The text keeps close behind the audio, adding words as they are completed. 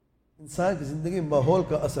انسان کی زندگی میں ماحول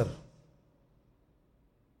کا اثر،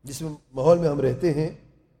 جس ماحول میں ہم رہتے ہیں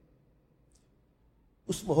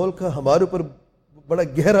اس ماحول کا ہمارے اوپر بڑا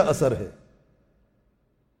گہرا اثر ہے۔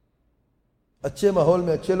 اچھے ماحول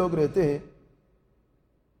میں اچھے لوگ رہتے ہیں،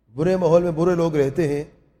 برے ماحول میں برے لوگ رہتے ہیں۔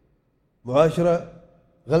 معاشرہ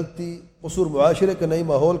غلطی قصور معاشرے کا نہیں،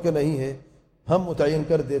 ماحول کا نہیں ہے، ہم متعین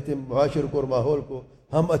کر دیتے ہیں معاشرے کو اور ماحول کو۔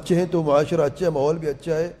 ہم اچھے ہیں تو معاشرہ اچھا ہے، ماحول بھی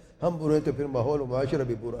اچھا ہے، ہم برے ہیں تو پھر ماحول و معاشرہ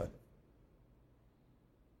بھی برا ہے۔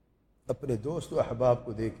 اپنے دوست و احباب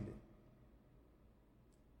کو دیکھ لیں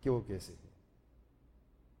کہ وہ کیسے ہیں۔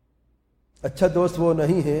 اچھا دوست وہ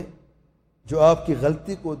نہیں ہے جو آپ کی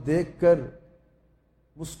غلطی کو دیکھ کر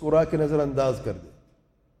مسکرا کے نظر انداز کر دے۔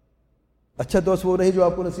 اچھا دوست وہ نہیں جو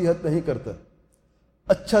آپ کو نصیحت نہیں کرتا۔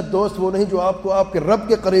 اچھا دوست وہ نہیں جو آپ کو آپ کے رب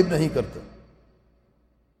کے قریب نہیں کرتا۔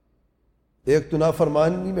 ایک تو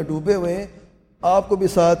نافرمانی میں ڈوبے ہوئے ہیں، آپ کو بھی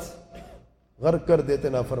ساتھ غرق کر دیتے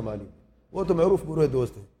نافرمانی، وہ تو معروف برے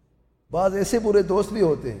دوست ہیں۔ بعض ایسے برے دوست بھی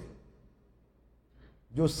ہوتے ہیں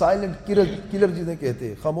جو سائلنٹ کلر جنہیں کہتے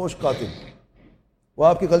ہیں، خاموش قاتل۔ وہ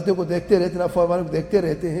آپ کی غلطیوں کو دیکھتے رہتے، نافرمانی کو دیکھتے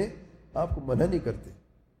رہتے ہیں، آپ کو منع نہیں کرتے،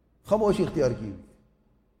 خاموشی اختیار کی ہوئی۔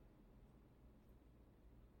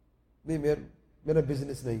 نہیں میرا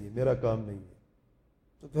بزنس نہیں ہے، میرا کام نہیں ہے،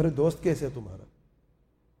 تو پھر دوست کیسے ہے تمہارا؟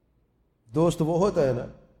 دوست وہ ہوتا ہے نا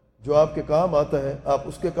جو آپ کے کام آتا ہے، آپ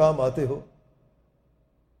اس کے کام آتے ہو۔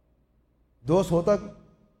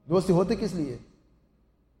 دوستی ہوتے کس لیے؟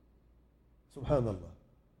 سبحان اللہ۔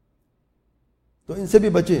 تو ان سے بھی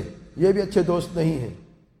بچیں، یہ بھی اچھے دوست نہیں ہیں۔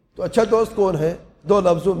 تو اچھا دوست کون ہے؟ دو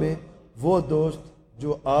لفظوں میں، وہ دوست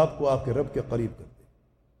جو آپ کو آپ کے رب کے قریب کر دے،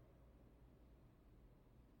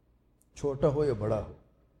 چھوٹا ہو یا بڑا ہو۔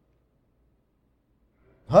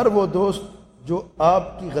 ہر وہ دوست جو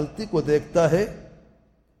آپ کی غلطی کو دیکھتا ہے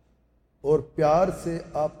اور پیار سے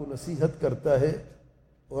آپ کو نصیحت کرتا ہے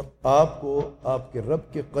اور آپ کو آپ کے رب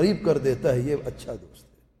کے قریب کر دیتا ہے، یہ اچھا دوست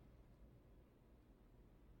ہے۔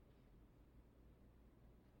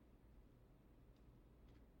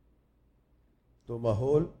 تو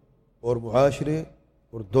ماحول اور معاشرے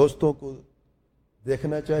اور دوستوں کو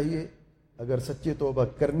دیکھنا چاہیے۔ اگر سچی توبہ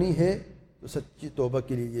کرنی ہے تو سچی توبہ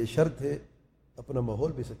کے لیے یہ شرط ہے، اپنا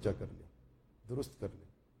ماحول بھی سچا کر لیں، درست کر لیں۔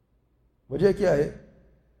 وجہ کیا ہے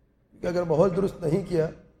کہ اگر ماحول درست نہیں کیا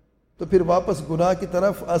تو پھر واپس گناہ کی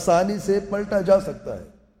طرف آسانی سے پلٹا جا سکتا ہے۔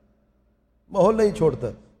 ماحول نہیں چھوڑتا،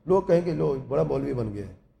 لوگ کہیں گے لو بڑا مولوی بن گیا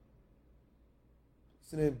ہے،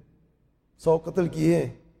 اس نے 100 قتل کیے ہیں،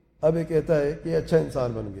 اب یہ کہتا ہے کہ یہ اچھا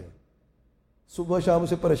انسان بن گیا۔ صبح شام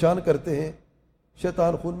اسے پریشان کرتے ہیں،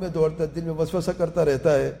 شیطان خون میں دوڑتا ہے، دل میں وسوسہ کرتا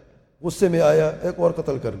رہتا ہے، غصے میں آیا ایک اور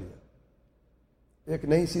قتل کر لیا، ایک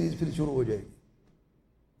نئی سیریز پھر شروع ہو جائے گی۔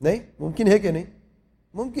 نہیں ممکن ہے کہ نہیں؟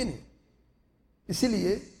 ممکن ہے۔ اسی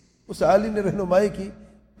لیے اس عالم نے رہنمائی کی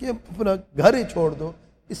کہ اپنا گھر ہی چھوڑ دو،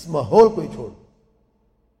 اس ماحول کو ہی چھوڑ دو۔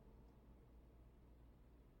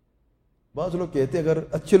 بعض لوگ کہتے ہیں اگر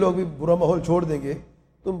اچھے لوگ بھی برا ماحول چھوڑ دیں گے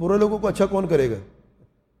تم برے لوگوں کو اچھا کون کرے گا؟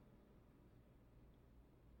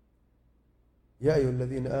 یا ایھا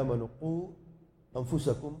الذین آمنوا قوا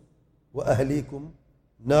انفسکم واہلیکم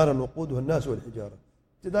نارا وقودھا الناس والحجارہ۔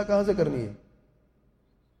 ابتدا کہاں سے کرنی ہے؟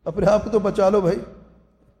 اپنے آپ کو تو بچا لو بھائی،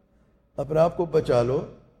 اپنے آپ کو بچا لو،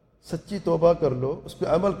 سچی توبہ کر لو، اس پہ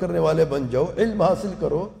عمل کرنے والے بن جاؤ، علم حاصل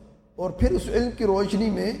کرو، اور پھر اس علم کی روشنی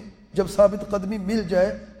میں جب ثابت قدمی مل جائے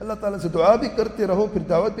اللہ تعالیٰ سے دعا بھی کرتے رہو، پھر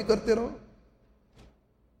دعوت بھی کرتے رہو۔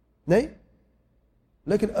 نہیں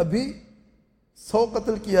لیکن ابھی 100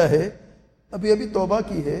 قتل کیا ہے، ابھی توبہ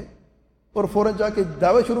کی ہے اور فوراً جا کے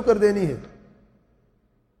دعوت شروع کر دینی ہے،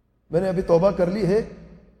 میں نے ابھی توبہ کر لی ہے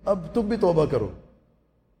اب تم بھی توبہ کرو۔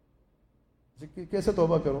 کیسے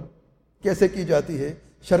توبہ کرو؟ کیسے کی جاتی ہے؟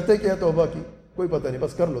 شرطیں کیا توبہ کی؟ کوئی پتہ نہیں،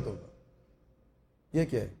 بس کر لو توبہ۔ یہ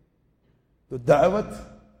کیا ہے؟ تو دعوت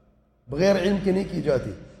بغیر علم کے نہیں کی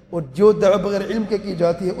جاتی، اور جو دعوت بغیر علم کے کی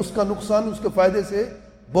جاتی ہے اس کا نقصان اس کے فائدے سے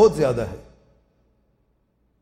بہت زیادہ ہے۔